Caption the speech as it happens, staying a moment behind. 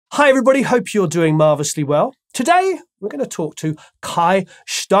Hi everybody, hope you're doing marvellously well. Today, we're going to talk to Kai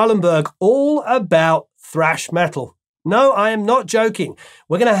Stahlenberg all about thrash metal. No, I am not joking.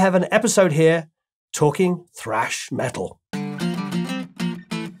 We're going to have an episode here talking thrash metal.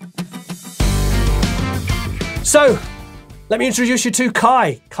 So, let me introduce you to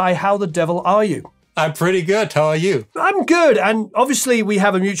Kai. Kai, how the devil are you? I'm pretty good. How are you? I'm good, and obviously we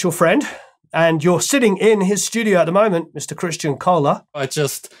have a mutual friend. And you're sitting in his studio at the moment, Mr. Christian Kohler. I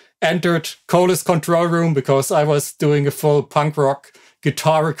just entered Kohler's control room because I was doing a full punk rock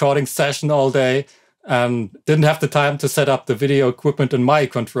guitar recording session all day and didn't have the time to set up the video equipment in my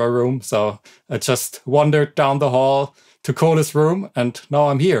control room. So I just wandered down the hall to Kohler's room, and now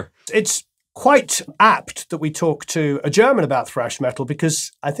I'm here. It's quite apt that we talk to a German about thrash metal,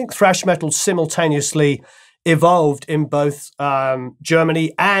 because I think thrash metal simultaneously evolved in both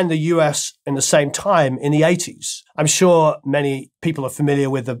Germany and the US in the same time in the 80s. I'm sure many people are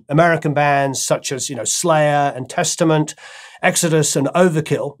familiar with the American bands such as, Slayer and Testament, Exodus and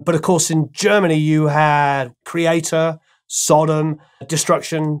Overkill. But of course, in Germany, you had Creator, Sodom,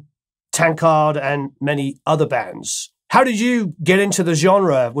 Destruction, Tankard, and many other bands. How did you get into the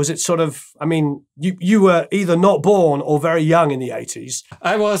genre? Was it sort of, you were either not born or very young in the 80s.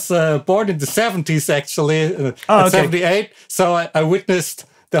 I was born in the 70s, actually, okay. 78. So I witnessed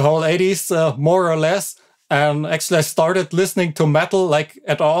the whole 80s, more or less. And actually, I started listening to metal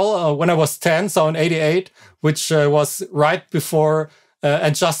at all when I was 10, so in 88, which was right before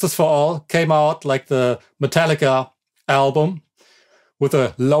And Justice for All came out, like the Metallica album with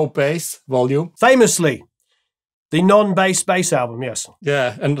a low bass volume. Famously. The non-bass bass album, yes.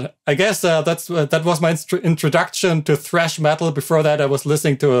 Yeah, and I guess that was my introduction to thrash metal. Before that, I was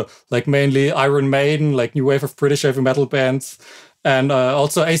listening to mainly Iron Maiden, new wave of British heavy metal bands, and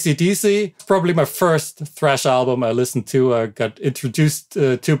also AC/DC. Probably my first thrash album I listened to. I got introduced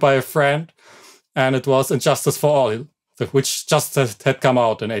to by a friend, and it was And Justice for All, which just had come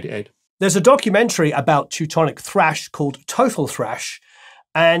out in '88. There's a documentary about Teutonic thrash called Total Thrash,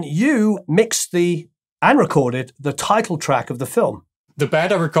 and you mixed and recorded the title track of the film. The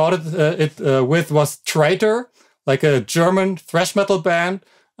band I recorded it with was Traitor, like a German thrash metal band.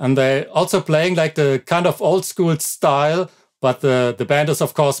 And they also playing the kind of old school style. But the band is,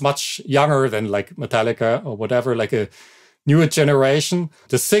 of course, much younger than Metallica or whatever, a newer generation.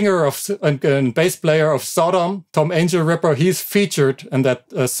 The singer and bass player of Sodom, Tom Angel Ripper, he's featured in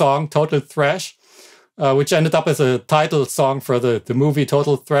that song, Total Thrash, which ended up as a title song for the movie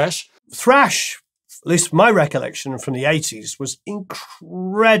Total Thrash. Thrash, at least my recollection from the 80s, was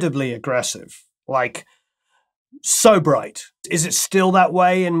incredibly aggressive, so bright. Is it still that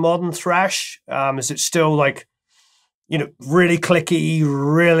way in modern thrash? Is it still really clicky,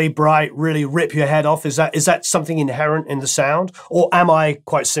 really bright, really rip your head off? Is that something inherent in the sound? Or am I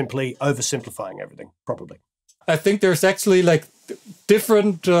quite simply oversimplifying everything? Probably. I think there's actually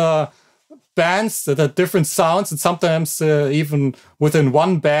different bands that have different sounds, and sometimes even within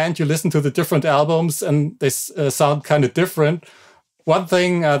one band you listen to the different albums and they sound kind of different. One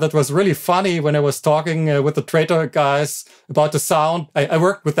thing that was really funny when I was talking with the Traitor guys about the sound, I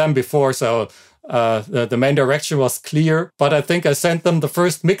worked with them before, so the main direction was clear, but I think I sent them the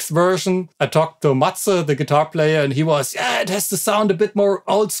first mix version. I talked to Matze, the guitar player, and he was, it has to sound a bit more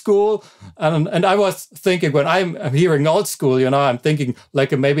old school. And I was thinking, when I'm hearing old school, I'm thinking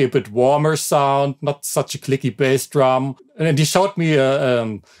maybe a bit warmer sound, not such a clicky bass drum. And he showed me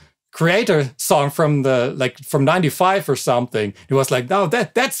a Creator song from from 95 or something. He was like, no,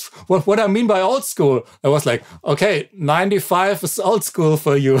 that's what I mean by old school. I was like, okay, 95 is old school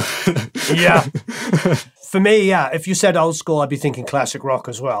for you. Yeah. For me, yeah, if you said old school, I'd be thinking classic rock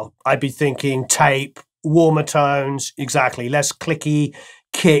as well. I'd be thinking tape, warmer tones, exactly, less clicky,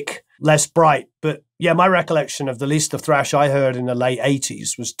 kick, less bright. But yeah, my recollection of the thrash I heard in the late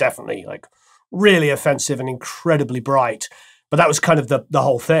 80s was definitely really offensive and incredibly bright. But that was kind of the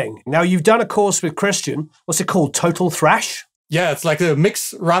whole thing. Now, you've done a course with Christian. What's it called? Total Thrash? Yeah, it's like a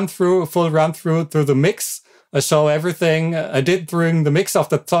mix run-through, full run-through through the mix. I show everything I did during the mix of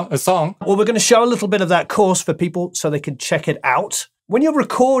the song. Well, we're going to show a little bit of that course for people so they can check it out. When you're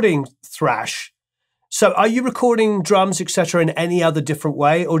recording thrash, so are you recording drums, etc., in any other different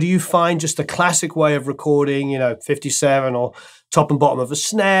way? Or do you find just the classic way of recording, 57 or top and bottom of a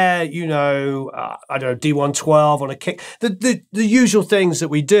snare, I don't know, D112 on a kick, the usual things that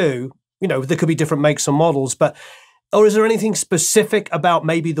we do, there could be different makes and models, or is there anything specific about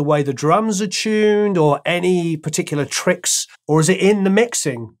maybe the way the drums are tuned or any particular tricks, or is it in the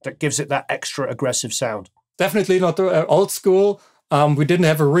mixing that gives it that extra aggressive sound? Definitely not old school. We didn't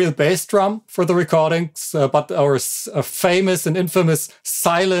have a real bass drum for the recordings, but our famous and infamous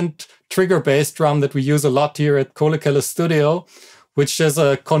silent trigger bass drum that we use a lot here at Kolekele Studio, which is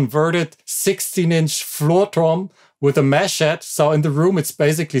a converted 16-inch floor tom with a mesh head. So in the room, it's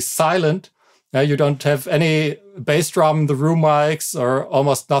basically silent. You don't have any bass drum in the room mics or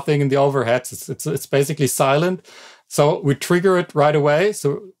almost nothing in the overheads. It's basically silent. So we trigger it right away.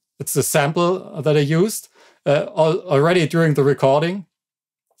 So it's a sample that I used already during the recording.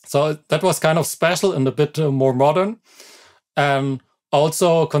 So that was kind of special and a bit more modern. And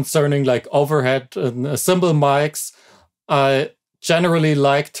also concerning like overhead and cymbal mics, I generally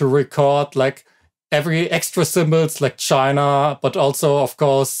like to record like every extra cymbals like China, but also of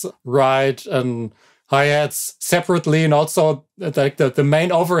course ride and hi-hats separately, and also like the main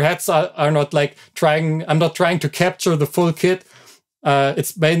overheads are not like I'm not trying to capture the full kit.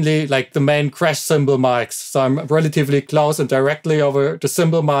 It's mainly like the main crash cymbal mics. So I'm relatively close and directly over the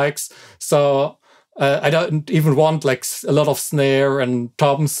cymbal mics. So I don't even want like a lot of snare and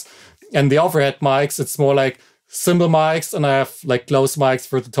toms. And the overhead mics, it's more like cymbal mics, and I have like close mics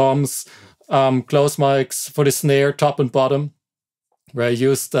for the toms, close mics for the snare, top and bottom, where I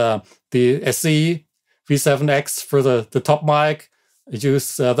used the SE V7X for the top mic. I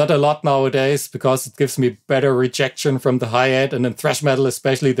use that a lot nowadays because it gives me better rejection from the hi-hat. And in thrash metal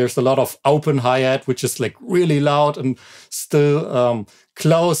especially, there's a lot of open hi-hat, which is like really loud and still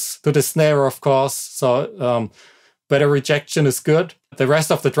close to the snare, of course. So better rejection is good. The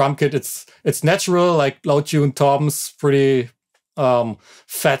rest of the drum kit, it's natural, like low-tuned toms, pretty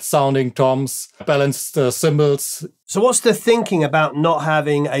fat-sounding toms, balanced cymbals. So what's the thinking about not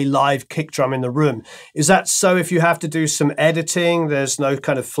having a live kick drum in the room? Is that so if you have to do some editing, there's no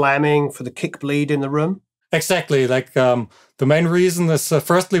kind of flamming for the kick bleed in the room? Exactly. Like the main reason is,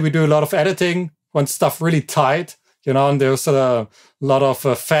 firstly, we do a lot of editing when stuff really tight, and there's a lot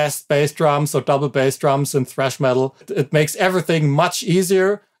of fast bass drums or double bass drums in thrash metal. It makes everything much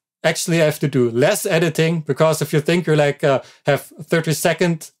easier. Actually, I have to do less editing, because if you think you like have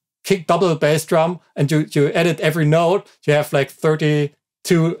 30-second kick double bass drum and you edit every note, you have like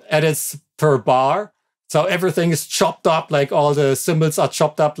 32 edits per bar. So everything is chopped up, like all the cymbals are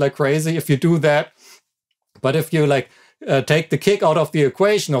chopped up like crazy if you do that. But if you like take the kick out of the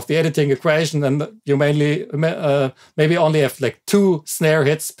equation, of the editing equation, and you mainly maybe only have like 2 snare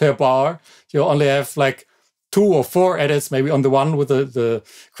hits per bar, you only have like 2 or 4 edits, maybe on the one with the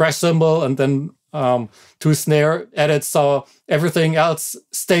crash cymbal, and then 2 snare edits. So everything else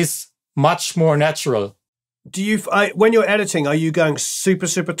stays much more natural. Do you, when you're editing, are you going super,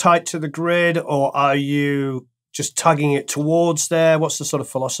 super tight to the grid, or are you just tugging it towards there? What's the sort of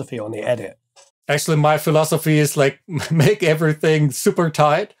philosophy on the edit? Actually, my philosophy is like make everything super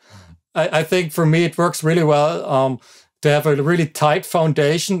tight. I think for me, it works really well. To have a really tight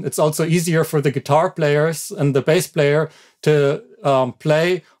foundation. It's also easier for the guitar players and the bass player to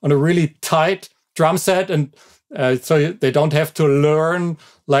play on a really tight drum set, and so they don't have to learn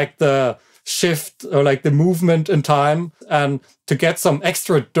like the shift or like the movement in time. And to get some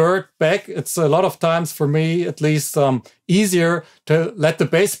extra dirt back, it's a lot of times, for me at least, easier to let the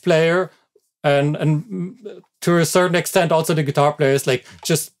bass player and to a certain extent also the guitar players like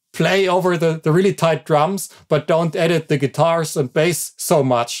just play over the really tight drums, but don't edit the guitars and bass so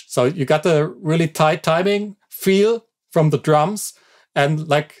much. So you got the really tight timing feel from the drums, and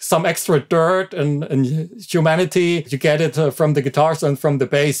like some extra dirt and humanity, you get it from the guitars and from the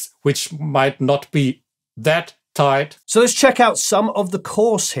bass, which might not be that tight. So let's check out some of the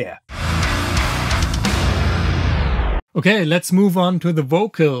course here. Okay, let's move on to the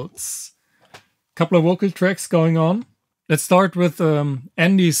vocals. Couple of vocal tracks going on. Let's start with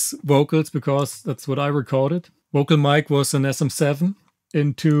Andy's vocals, because that's what I recorded. Vocal mic was an SM7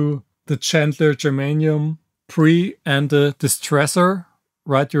 into the Chandler Germanium pre and the distressor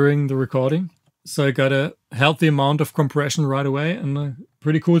right during the recording. So I got a healthy amount of compression right away and a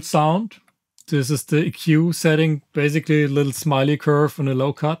pretty cool sound. This is the EQ setting, basically a little smiley curve and a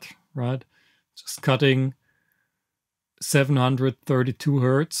low cut, right? Just cutting 732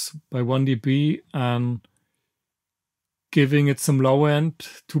 Hertz by 1 dB and giving it some low end,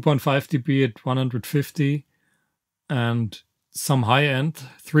 2.5 dB at 150, and some high end,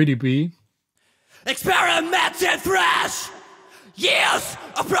 3 dB. Experiments in thrash! Years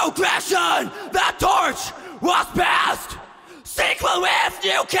of progression! The torch was passed! Sequel with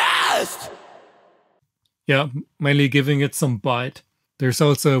new cast! Yeah, mainly giving it some bite. There's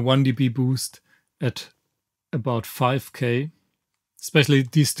also a 1 dB boost at about 5K. Especially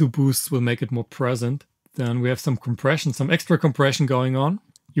these 2 boosts will make it more present. Then we have some compression, some extra compression going on.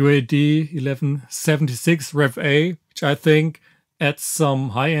 UAD 1176 Rev A, which I think add some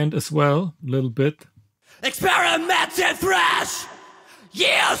high end as well, a little bit. Experimented thrash!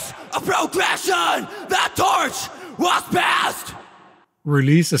 Years of progression! The torch was passed!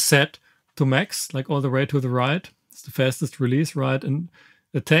 Release is set to max, like all the way to the right. It's the fastest release, right? And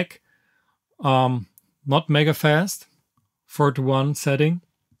attack, not mega fast, 4:1 setting.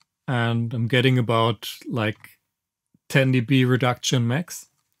 And I'm getting about like 10 dB reduction max.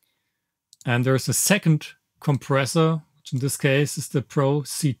 And there's a second compressor, which in this case is the Pro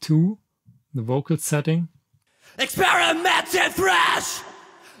C2, the vocal setting. Experimented thrash!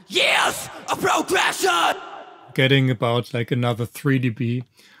 Years of progression! Getting about like another 3 dB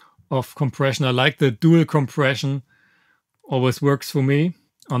of compression. I like the dual compression, always works for me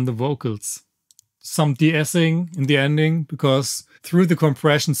on the vocals. Some de-essing in the ending, because through the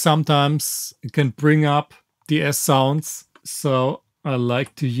compression sometimes it can bring up de-ess sounds. So I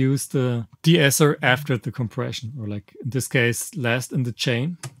like to use the de-esser after the compression, or like in this case, last in the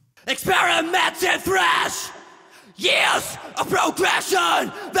chain. Experimented thrash! Years of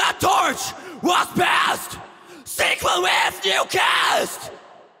progression! The torch was passed! Sequel with new cast!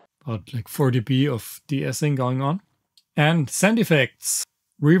 About like 4 dB of de-essing going on. And sound effects,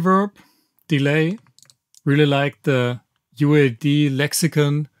 reverb, delay. Really like the UAD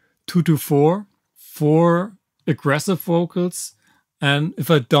Lexicon 224 for aggressive vocals. And if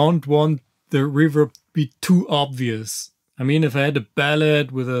I don't want the reverb to be too obvious, I mean, if I had a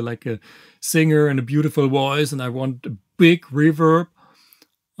ballad with a singer and a beautiful voice and I want a big reverb,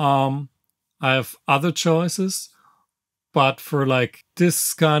 I have other choices. But for like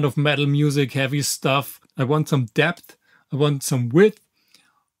this kind of metal music, heavy stuff, I want some depth, I want some width,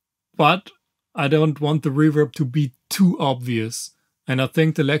 but I don't want the reverb to be too obvious. And I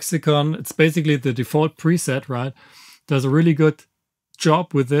think the Lexicon, it's basically the default preset, right? Does a really good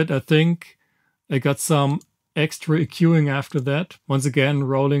job with it. I think I got some extra EQing after that. Once again,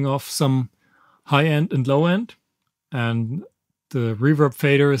 rolling off some high end and low end. And the reverb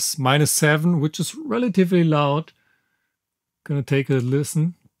fader is -7, which is relatively loud. Gonna take a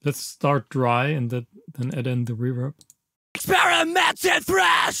listen. Let's start dry and then add in the reverb. Experimented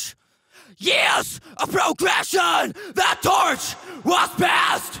thrash! Years of progression! The torch was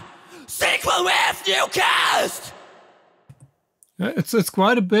passed! Sequel with new cast! It's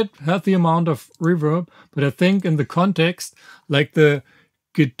quite a bit, healthy amount of reverb, but I think in the context, like the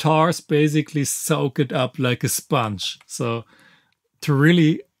guitars basically soak it up like a sponge. So to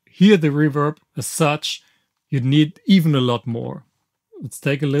really hear the reverb as such, you need even a lot more. Let's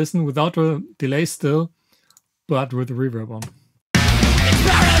take a listen without a delay still, but with the reverb on.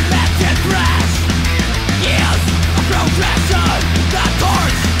 Experimented thrash! Years of progression! The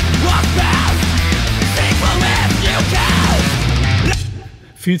torch was passed! Sequel with new cast!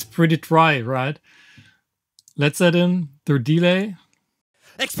 Feels pretty dry, right? Let's add in the delay.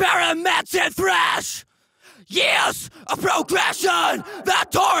 Experimented thrash! Years of progression! The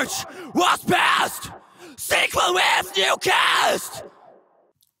torch was passed! Sequel with new cast!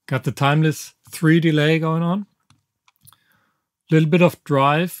 Got the timeless 3 delay going on. Little bit of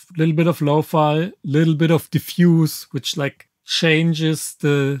drive, little bit of lo-fi, little bit of diffuse, which like changes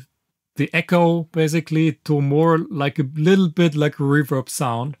the echo basically to more like a little bit like a reverb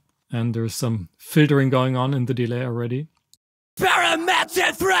sound. And there's some filtering going on in the delay already.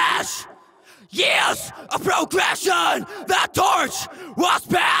 Experimented thrash! Years of progression! The torch was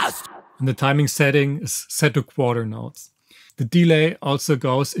passed! And the timing setting is set to quarter notes. The delay also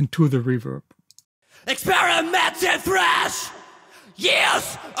goes into the reverb. Experimented thrash!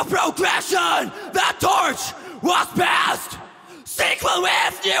 Years of progression! The torch was passed! Sequel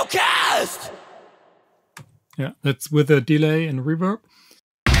with new cast! Yeah, that's with a delay and reverb.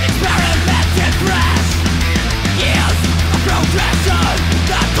 Experimented thrash! Years of progression!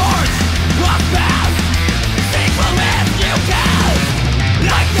 The torch was passed! Sequel with new cast!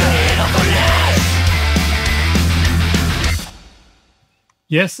 Like the hit of a lash!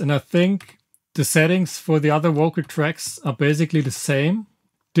 Yes, and I think the settings for the other vocal tracks are basically the same.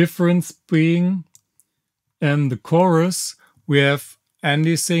 Difference being in the chorus, we have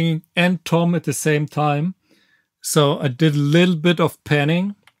Andy singing and Tom at the same time. So I did a little bit of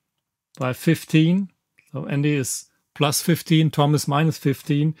panning by 15. So Andy is +15, Tom is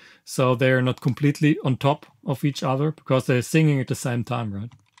 -15. So they're not completely on top of each other because they're singing at the same time,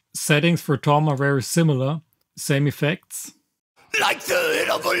 right? Settings for Tom are very similar, same effects. Like the hit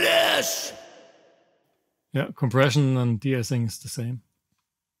of a lash! Yeah, compression and de-essing is the same.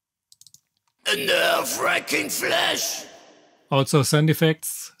 In their fracking flesh! Also sound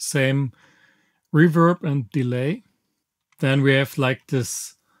effects, same reverb and delay. Then we have like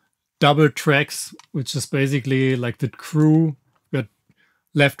this double tracks, which is basically like the crew. We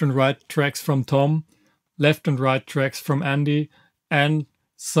left and right tracks from Tom, left and right tracks from Andy, and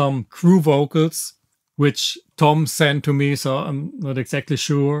some crew vocals, which Tom sent to me, so I'm not exactly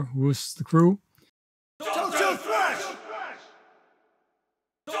sure who's the crew. Total Thrash!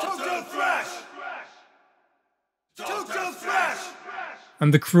 Total Thrash! Total Thrash!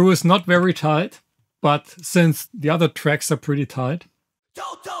 And the crew is not very tight, but since the other tracks are pretty tight.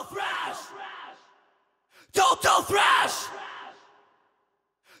 Total Thrash! Total Thrash!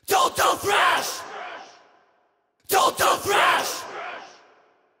 Total Thrash! Total Thrash!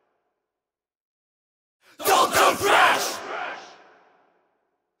 Total Thrash!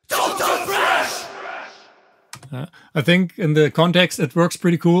 Total Thrash! I think in the context it works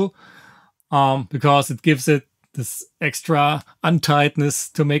pretty cool, because it gives it this extra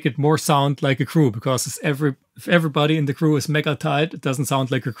untightness to make it more sound like a crew, because if everybody in the crew is mega tight, it doesn't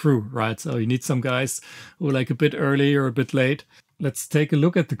sound like a crew, right? So you need some guys who are like a bit early or a bit late. Let's take a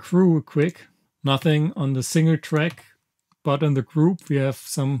look at the crew quick. Nothing on the single track, but in the group we have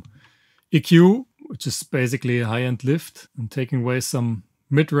some EQ, which is basically a high-end lift, and taking away some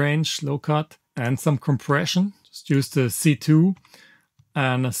mid-range, low cut, and some compression. Just use the C2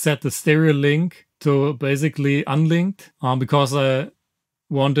 and set the stereo link to basically unlinked, because I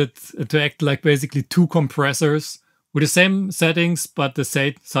wanted to act like basically two compressors with the same settings, but the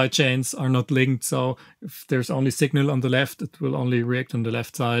side chains are not linked. So if there's only signal on the left, it will only react on the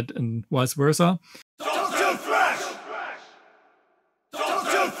left side and vice versa. Total Thrash!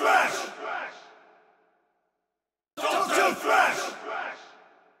 Total Thrash! Total Thrash!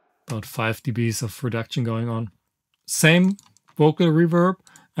 About 5 dBs of reduction going on. Same vocal reverb,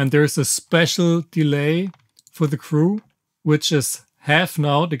 and there's a special delay for the crew, which is half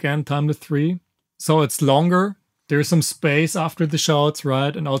note, again timed to 3. So it's longer. There's some space after the shouts,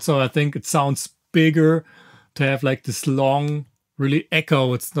 right? And also I think it sounds bigger to have like this long, really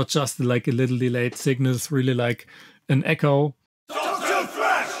echo. It's not just like a little delayed signal, it's really like an echo. Total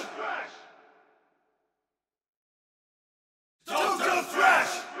Thrash! Total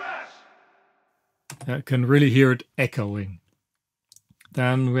Thrash! I can really hear it echoing.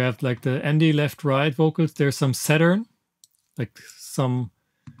 Then we have like the Andy left-right vocals. There's some Saturn, like some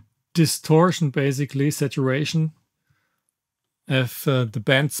distortion, basically, saturation. Have the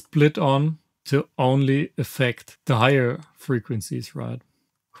band split on to only affect the higher frequencies, right?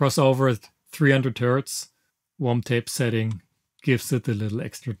 Crossover at 300 Hertz, warm tape setting gives it a little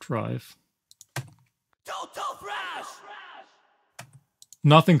extra drive. Total Thrash!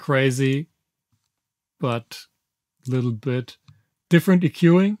 Nothing crazy, but a little bit different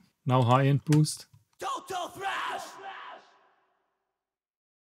EQing. Now high-end boost. Total Thrash!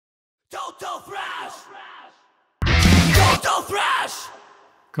 Total Thrash! Total Thrash!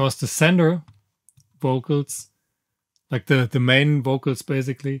 Because the center vocals, like the main vocals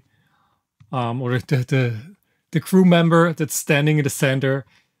basically, or the crew member that's standing in the center,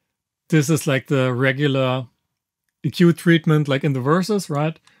 this is like the regular EQ treatment like in the verses,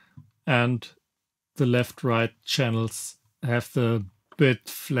 right? And the left-right channels have the bit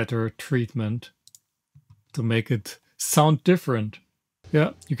flatter treatment to make it sound different.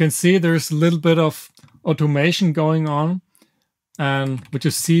 Yeah, you can see there's a little bit of automation going on, and what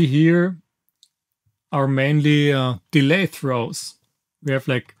you see here are mainly delay throws. We have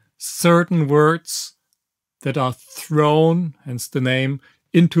like certain words that are thrown, hence the name,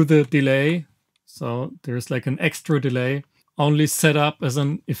 into the delay. So there's like an extra delay, only set up as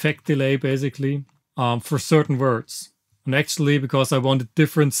an effect delay basically, for certain words. And actually, because I wanted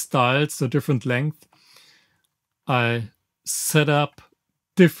different styles, so different length, I set up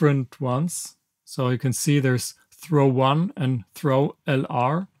different ones. So you can see there's throw 1 and throw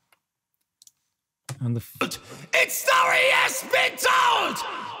LR. And Its story has been told!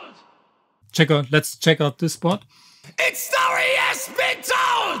 Let's check out this spot. Its story has been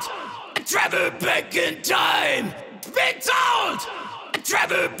told! Travel back in time! Been told!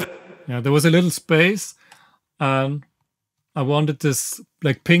 Travel Yeah, there was a little space, and I wanted this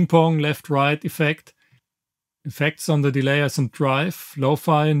like ping pong left-right effect. Effects on the delay are some drive,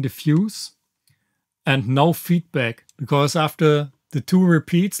 lo-fi and diffuse, and no feedback, because after the 2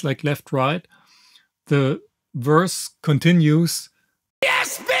 repeats, like left-right, the verse continues.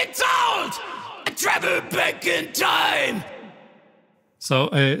 has been told! Travel back in time! So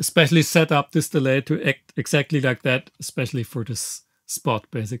I especially set up this delay to act exactly like that, especially for this spot,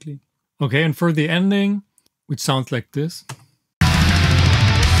 basically. Okay, and for the ending, which sounds like this.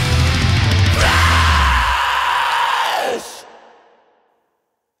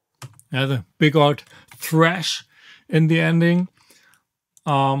 Yeah, the big old thrash in the ending.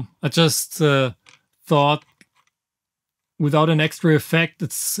 I just thought without an extra effect. It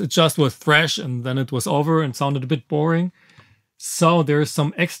just was thrash and then it was over and sounded a bit boring. So there's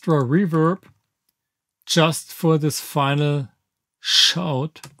some extra reverb just for this final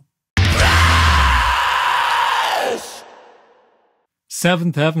shout.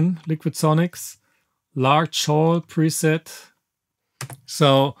 Seventh Heaven, Liquid Sonics, large hall preset.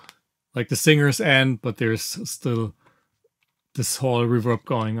 So like the singer's end, but there's still this whole reverb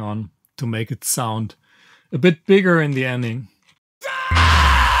going on to make it sound a bit bigger in the ending.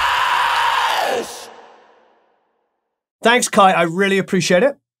 Thanks, Kai. I really appreciate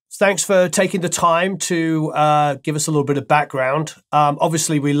it. Thanks for taking the time to give us a little bit of background.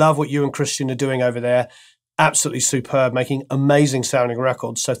 Obviously, we love what you and Christian are doing over there. Absolutely superb, making amazing sounding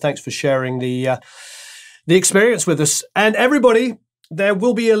records. So thanks for sharing the experience with us. And everybody, there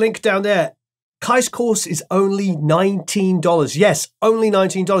will be a link down there. Kai's course is only $19. Yes, only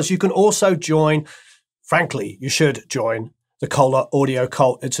 $19. You can also join, frankly, you should join the Kohler Audio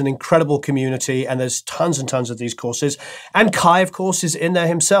Cult. It's an incredible community and there's tons and tons of these courses. And Kai, of course, is in there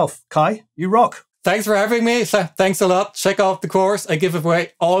himself. Kai, you rock. Thanks for having me. Thanks a lot. Check out the course. I give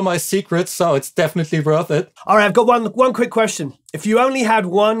away all my secrets, so it's definitely worth it. All right, I've got one quick question. If you only had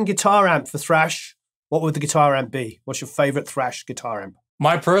one guitar amp for thrash, what would the guitar amp be? What's your favorite thrash guitar amp?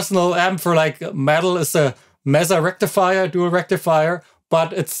 My personal amp for like metal is a Mesa rectifier, dual rectifier,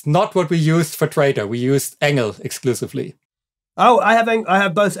 but it's not what we used for Trader. We used Engel exclusively. Oh, I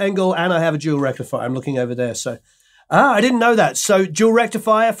have both Engel and I have a dual rectifier. I'm looking over there. So, I didn't know that. So dual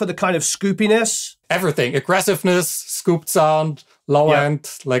rectifier for the kind of scoopiness? Everything. Aggressiveness, scooped sound, low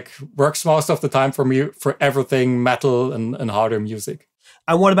end, like works most of the time for me for everything metal and harder music.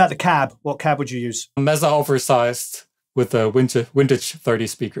 And what about the cab? What cab would you use? Mesa oversized with the vintage 30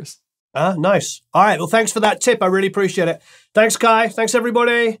 speakers. Nice. All right. Well, thanks for that tip. I really appreciate it. Thanks, Kai. Thanks,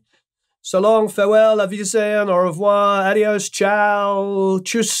 everybody. So long, farewell, auf Wiedersehen, au revoir, adios, ciao,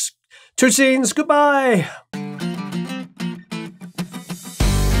 tschüss, tschüssins, goodbye.